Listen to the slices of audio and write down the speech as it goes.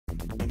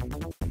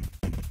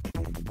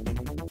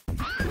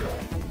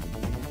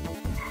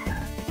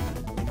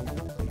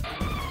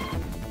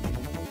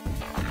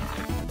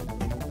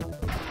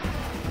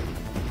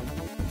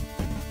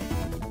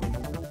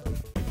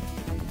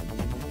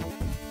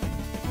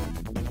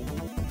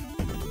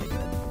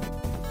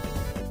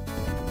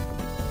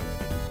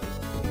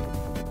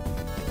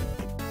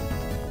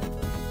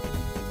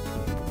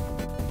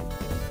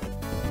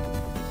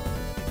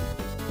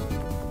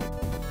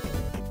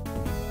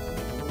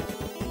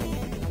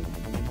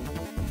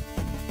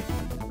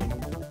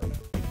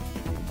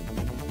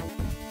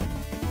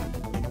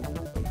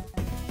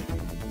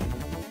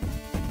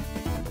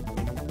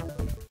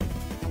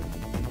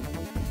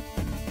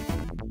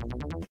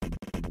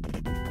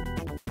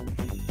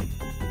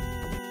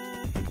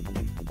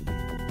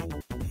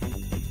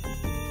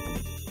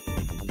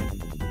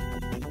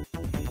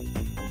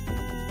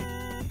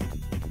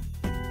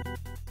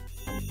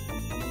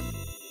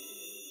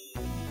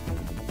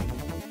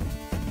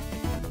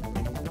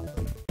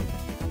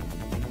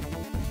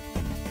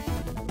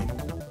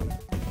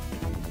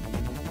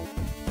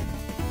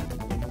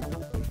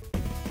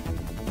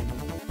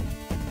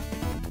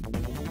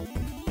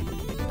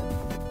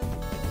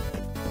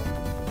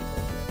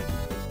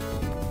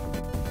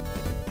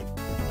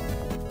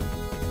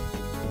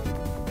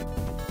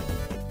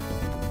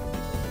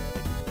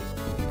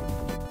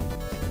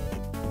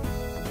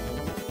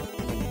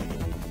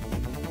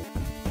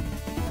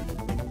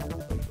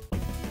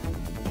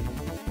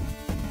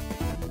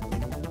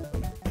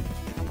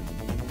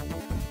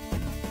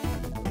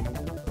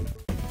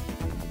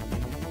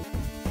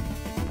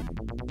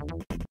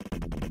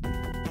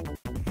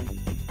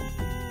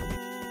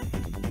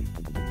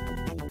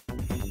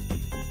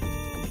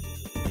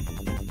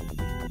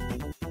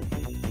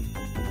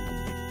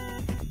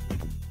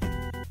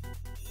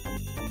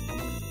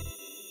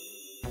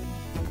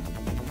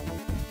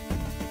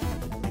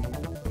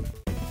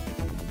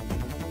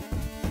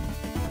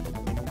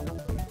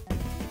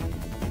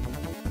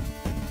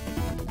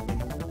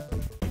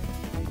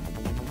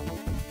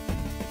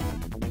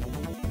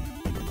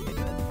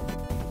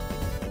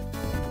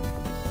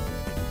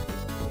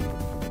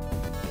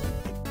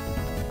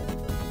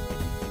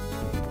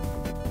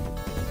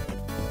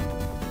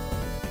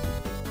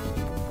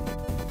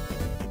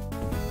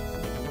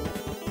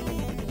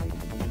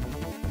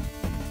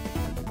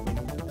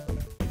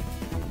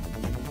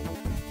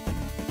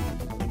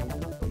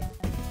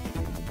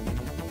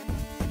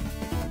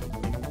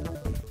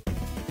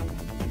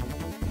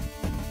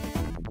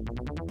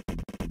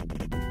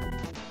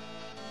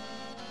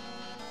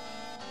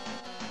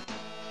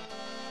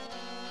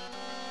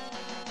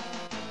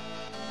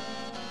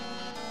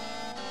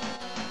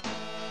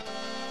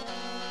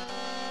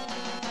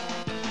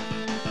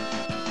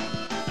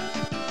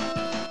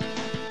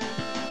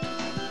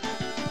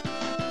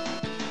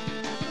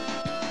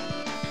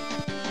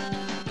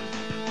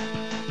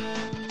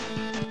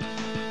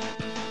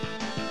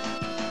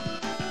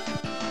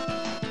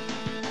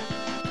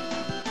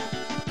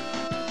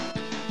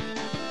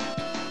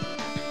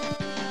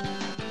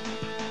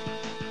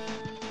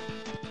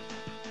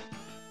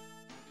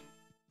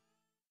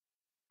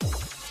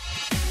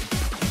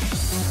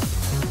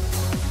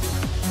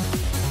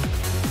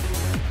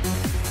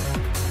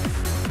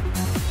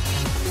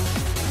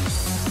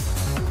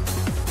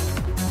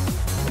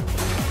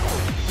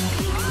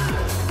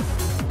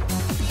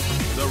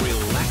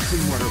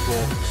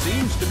vehicle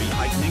seems to be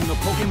heightening the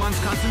Pokemon's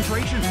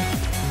concentration.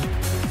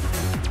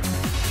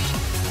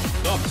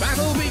 The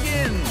battle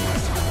begins!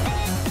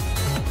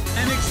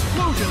 An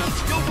explosion of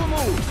skillful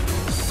moves!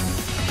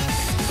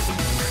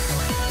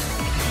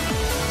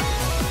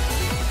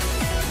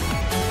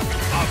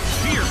 A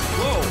fierce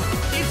blow!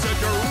 It's a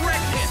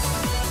direct hit!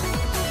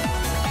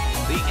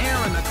 The air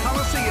in the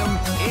Colosseum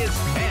is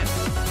tense.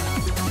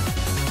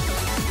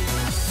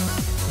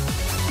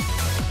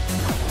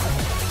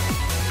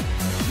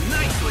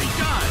 Nicely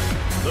done!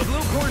 The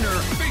blue corner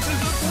faces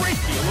a great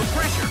deal of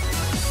pressure.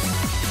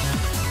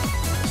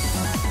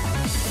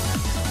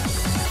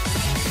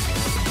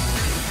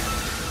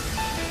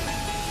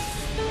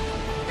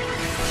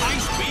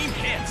 Ice beam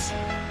hits.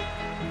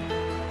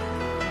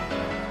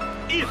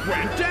 It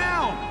went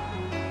down!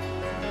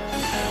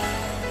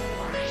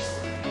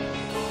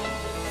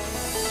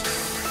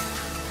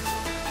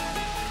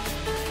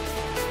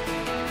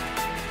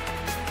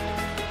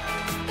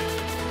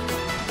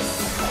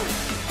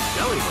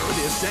 Delibird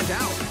is sent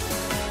out.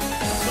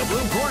 The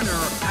blue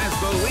corner has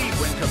the lead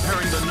when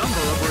comparing the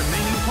number of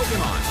remaining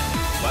Pokémon,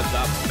 but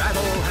the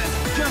battle has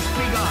just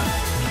begun.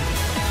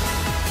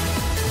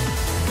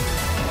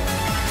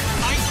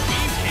 Ice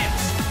beam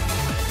hits.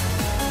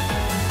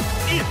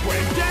 It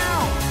went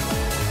down.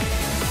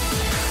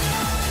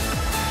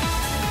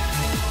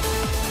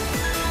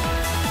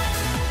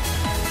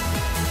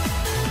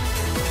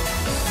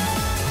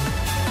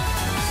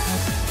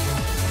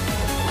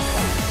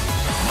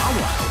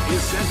 Mawile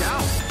is sent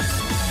out.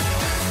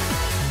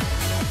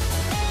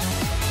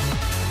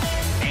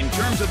 In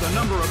terms of the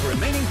number of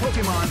remaining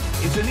Pokémon,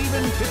 it's an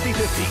even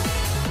 50-50.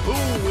 Who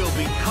will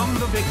become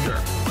the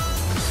victor?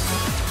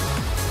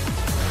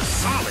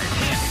 Solid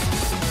hit!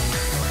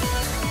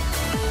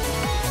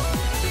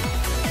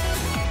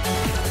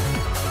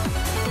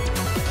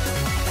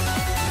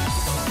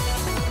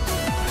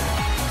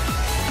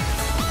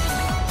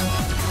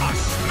 A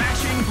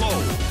smashing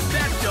blow!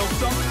 That dealt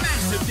some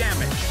massive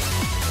damage!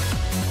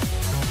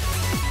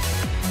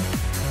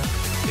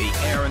 The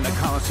air in the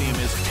Colosseum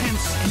is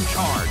tense and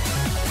charged.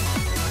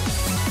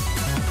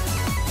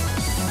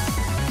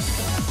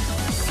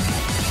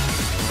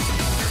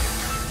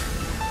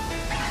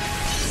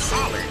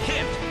 Solid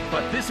hit,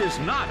 but this is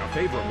not a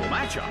favorable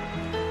matchup.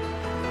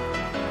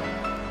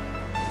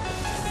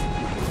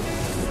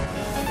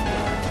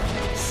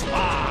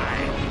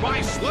 Slide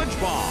by Sludge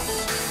Bomb.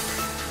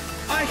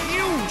 A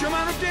huge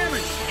amount of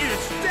damage.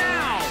 It's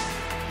down.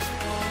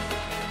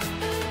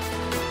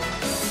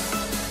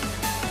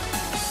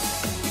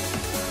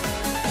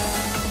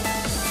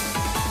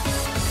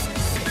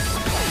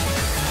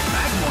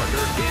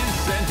 Magmortar is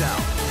sent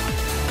out.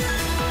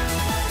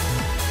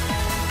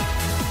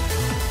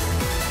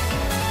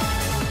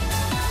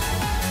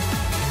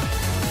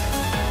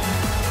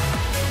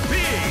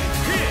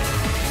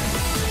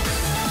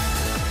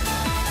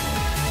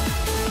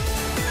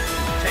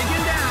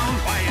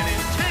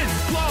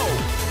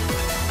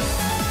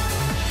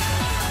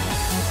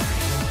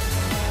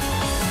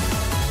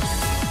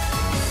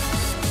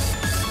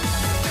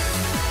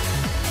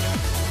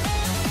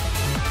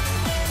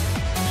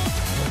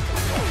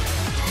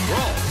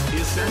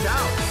 Sent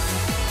out.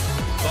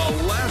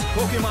 The last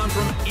Pokémon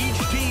from each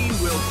team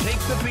will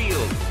take the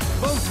field.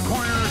 Both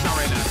corners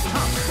are in a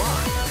tough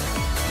spot.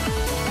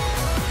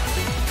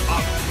 A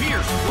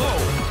fierce blow.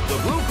 The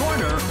blue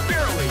corner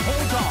barely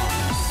holds on.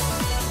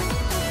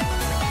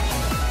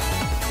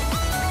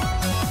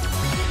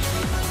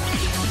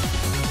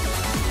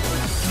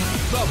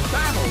 The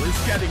battle is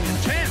getting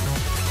intense.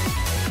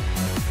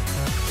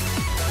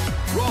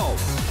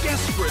 Ralts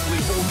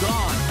desperately holds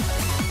on.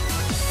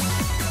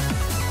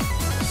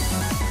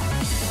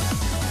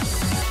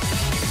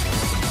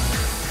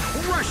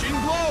 Rushing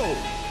blow!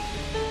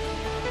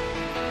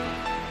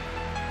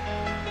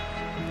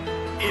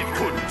 It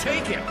couldn't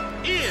take him!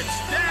 It's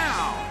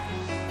down!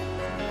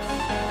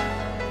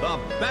 The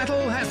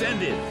battle has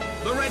ended.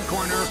 The red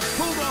corner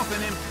pulled off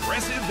an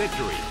impressive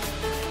victory.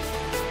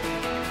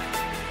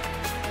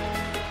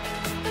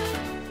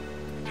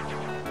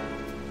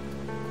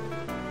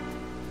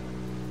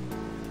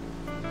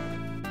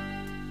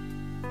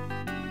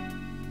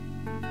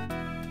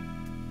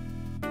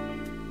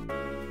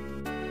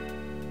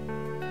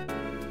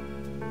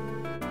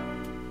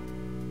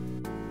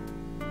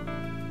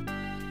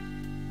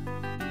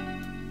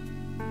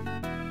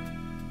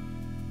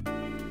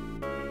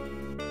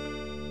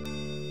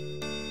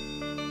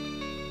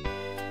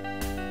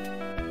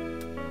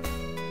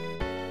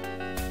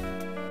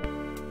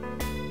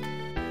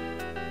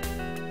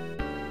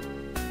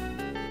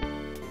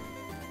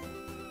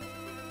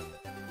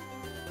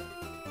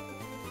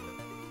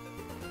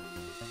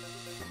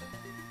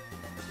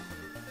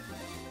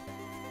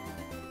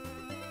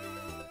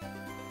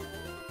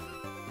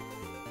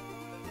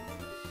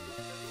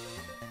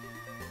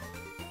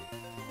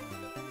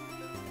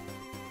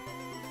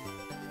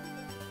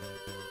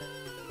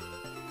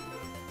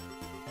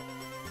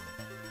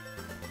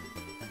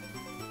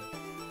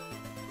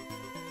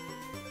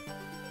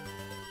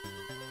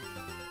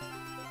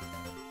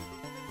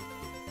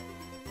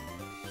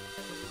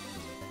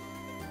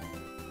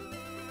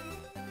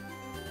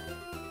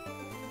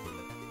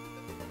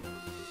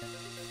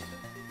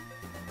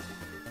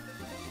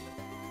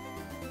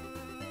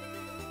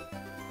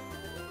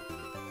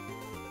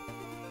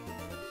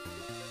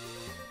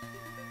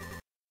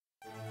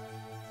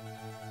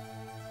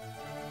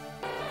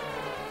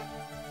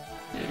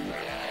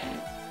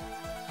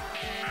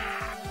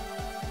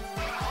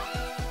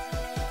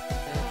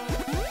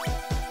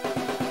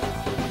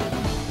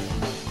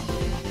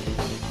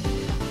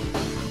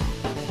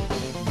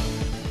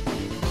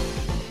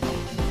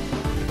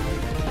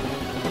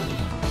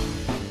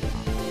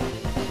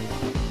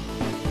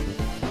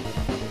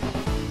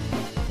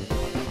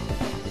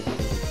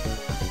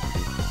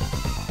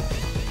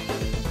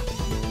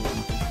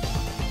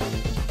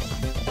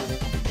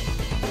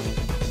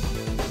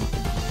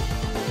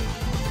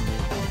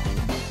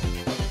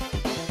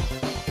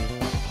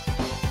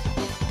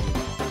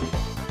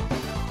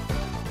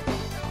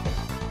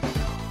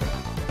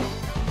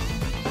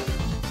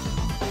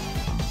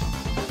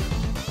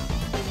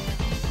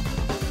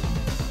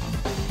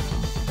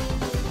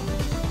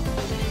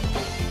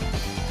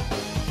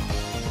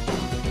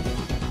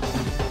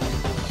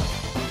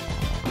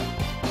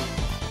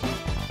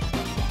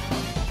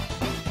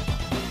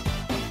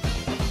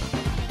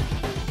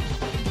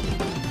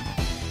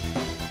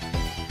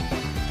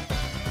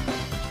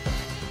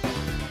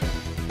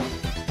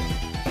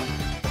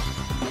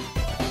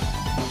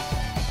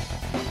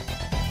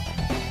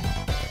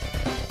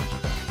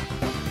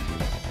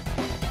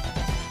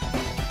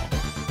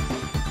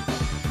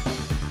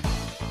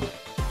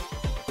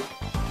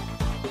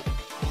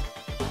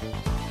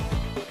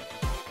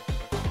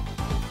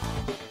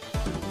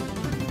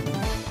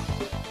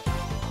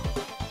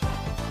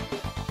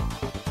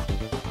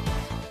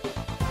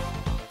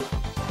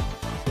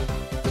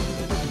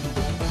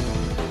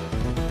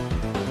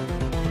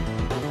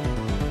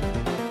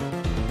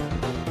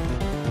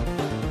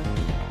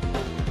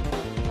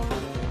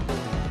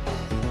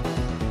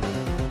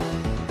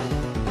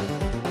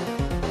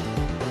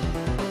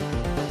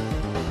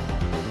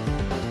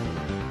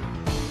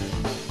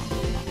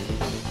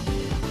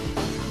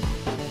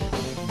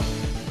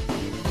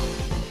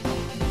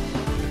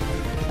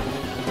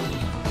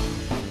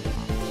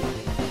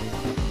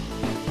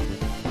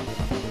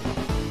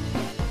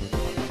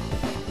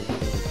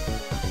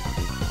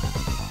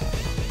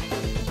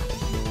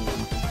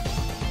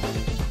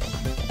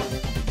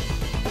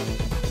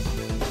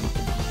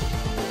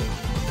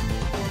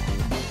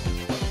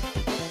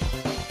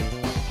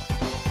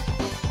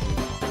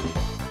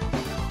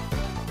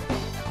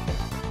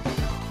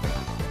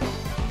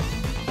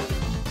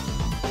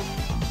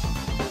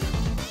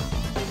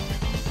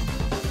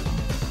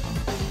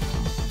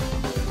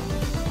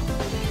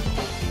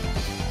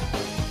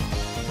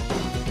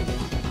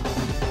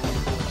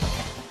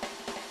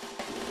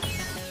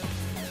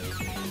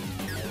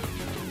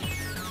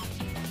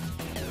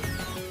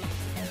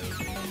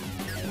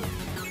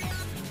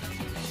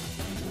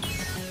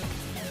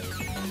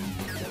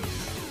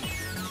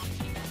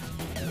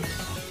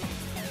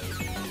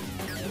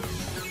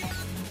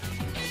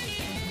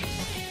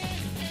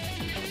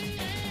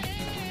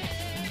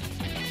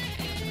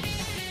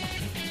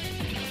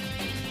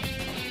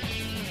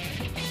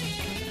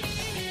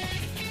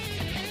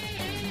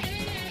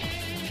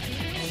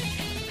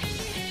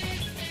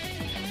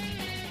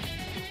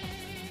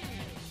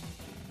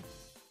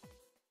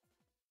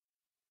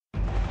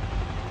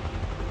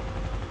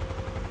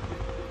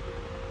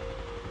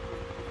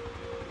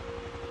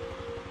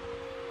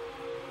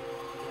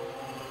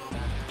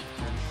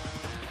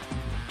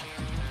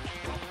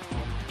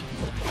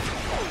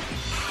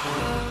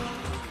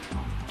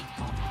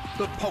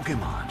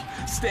 Pokémon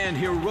stand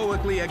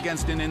heroically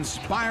against an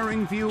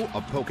inspiring view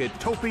of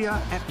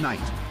Poketopia at night.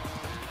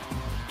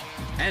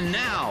 And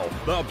now,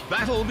 the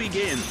battle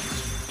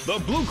begins. The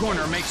blue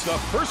corner makes the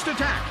first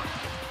attack.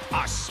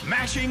 A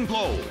smashing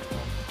blow.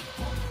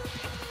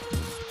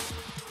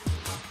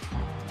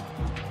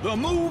 The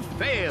move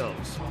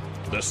fails.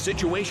 The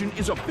situation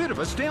is a bit of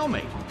a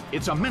stalemate.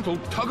 It's a mental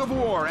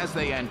tug-of-war as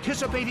they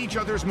anticipate each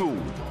other's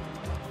move.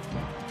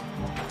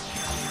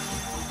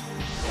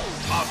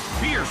 A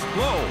fierce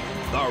blow.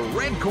 The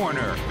red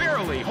corner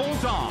barely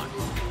holds on.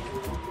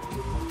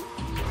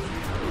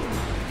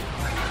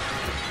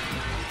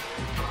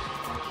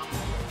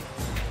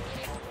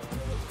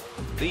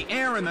 The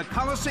air in the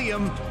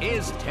Colosseum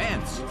is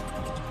tense.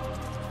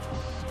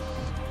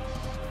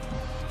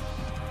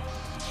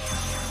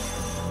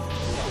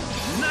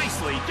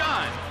 Nicely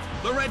done!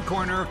 The red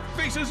corner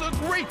faces a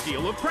great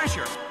deal of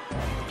pressure.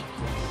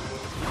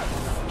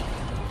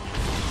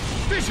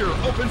 Fissure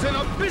opens an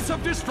abyss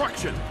of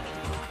destruction.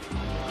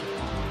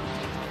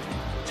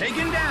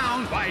 Taken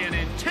down by an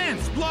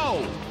intense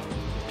blow.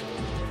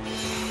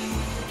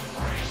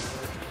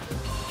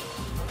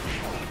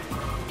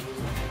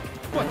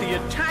 But the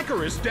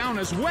attacker is down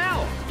as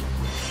well.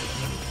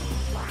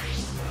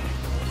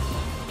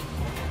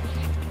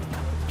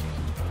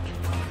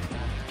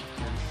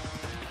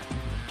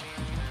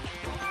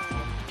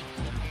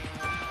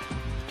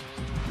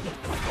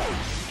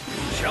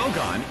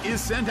 Shelgon is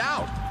sent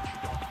out.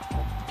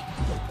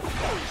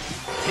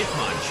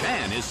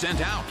 Hitmonchan is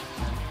sent out.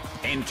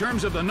 In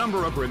terms of the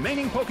number of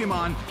remaining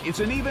Pokémon, it's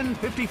an even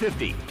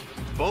 50-50.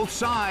 Both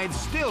sides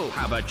still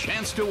have a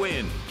chance to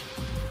win.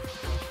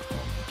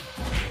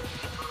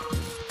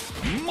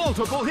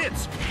 Multiple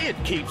hits. It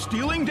keeps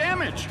dealing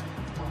damage.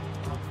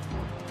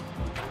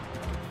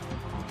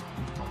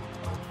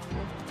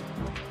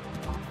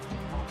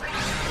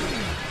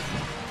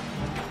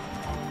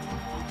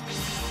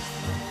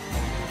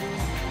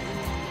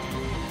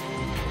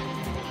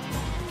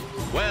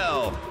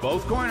 Well,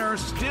 both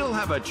corners still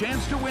have a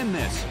chance to win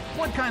this.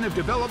 What kind of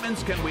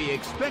developments can we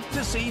expect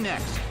to see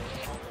next?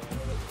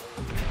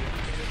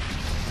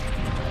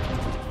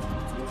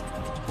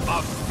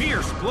 A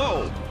fierce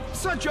blow.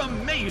 Such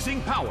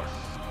amazing power.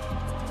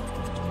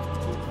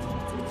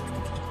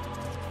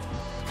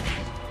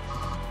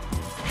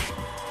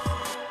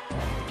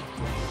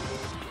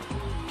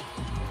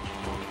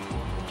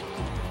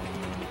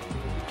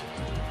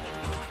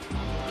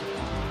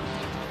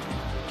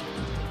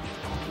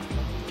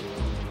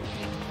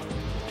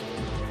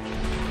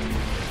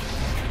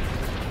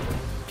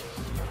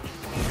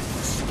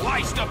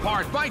 Sliced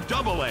apart by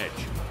Double Edge.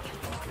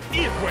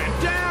 It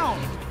went down.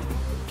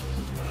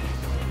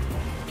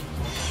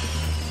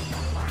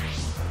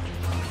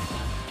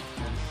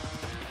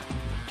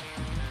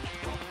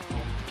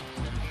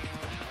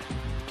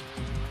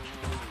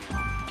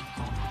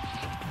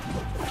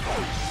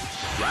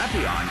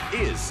 Drapion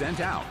is sent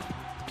out.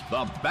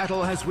 The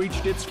battle has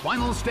reached its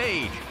final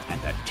stage,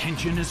 and the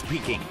tension is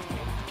peaking.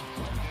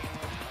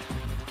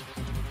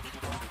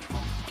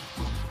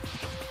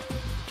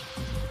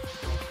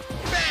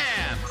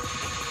 Bam!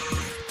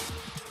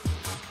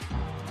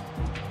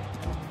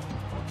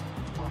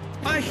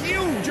 A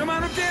huge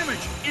amount of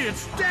damage!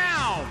 It's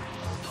down!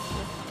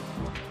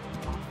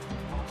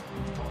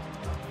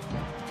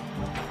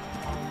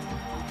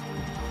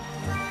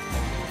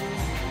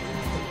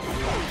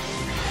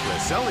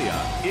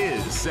 Cresselia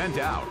is sent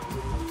out.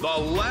 The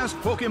last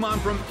Pokémon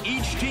from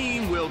each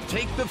team will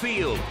take the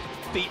field.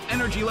 The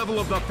energy level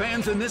of the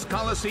fans in this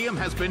Coliseum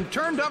has been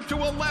turned up to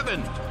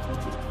 11.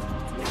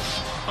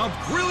 A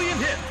brilliant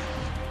hit.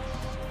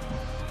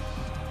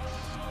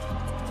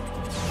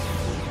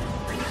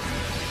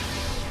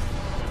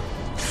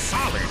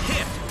 Solid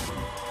hit.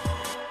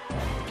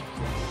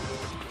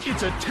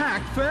 Its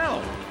attack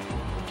fell.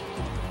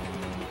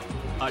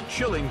 A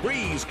chilling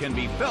breeze can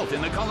be felt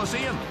in the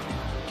Coliseum.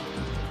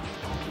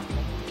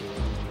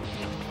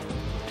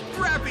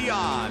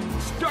 Drapion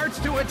starts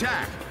to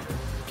attack.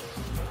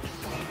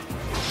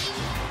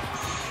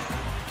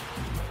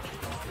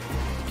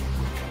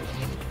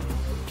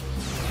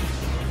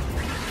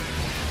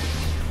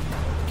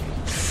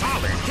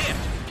 Solid hit.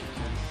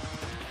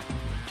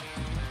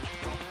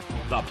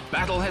 The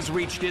battle has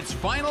reached its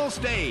final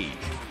stage.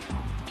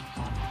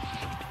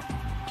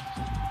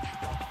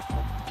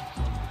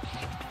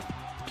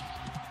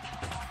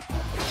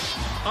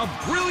 A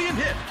brilliant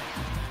hit.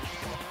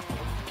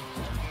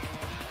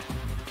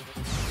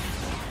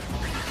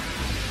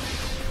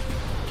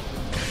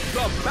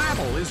 The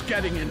battle is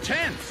getting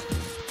intense.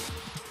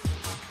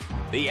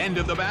 The end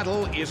of the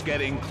battle is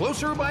getting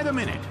closer by the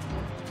minute.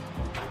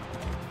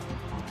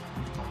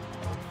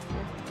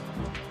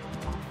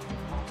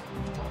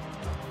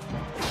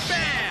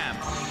 Bam!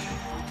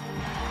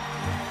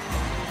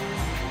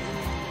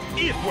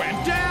 It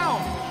went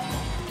down!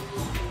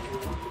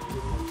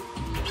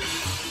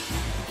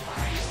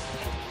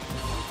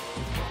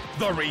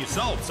 The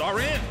results are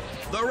in.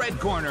 The red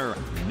corner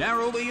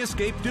narrowly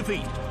escaped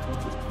defeat.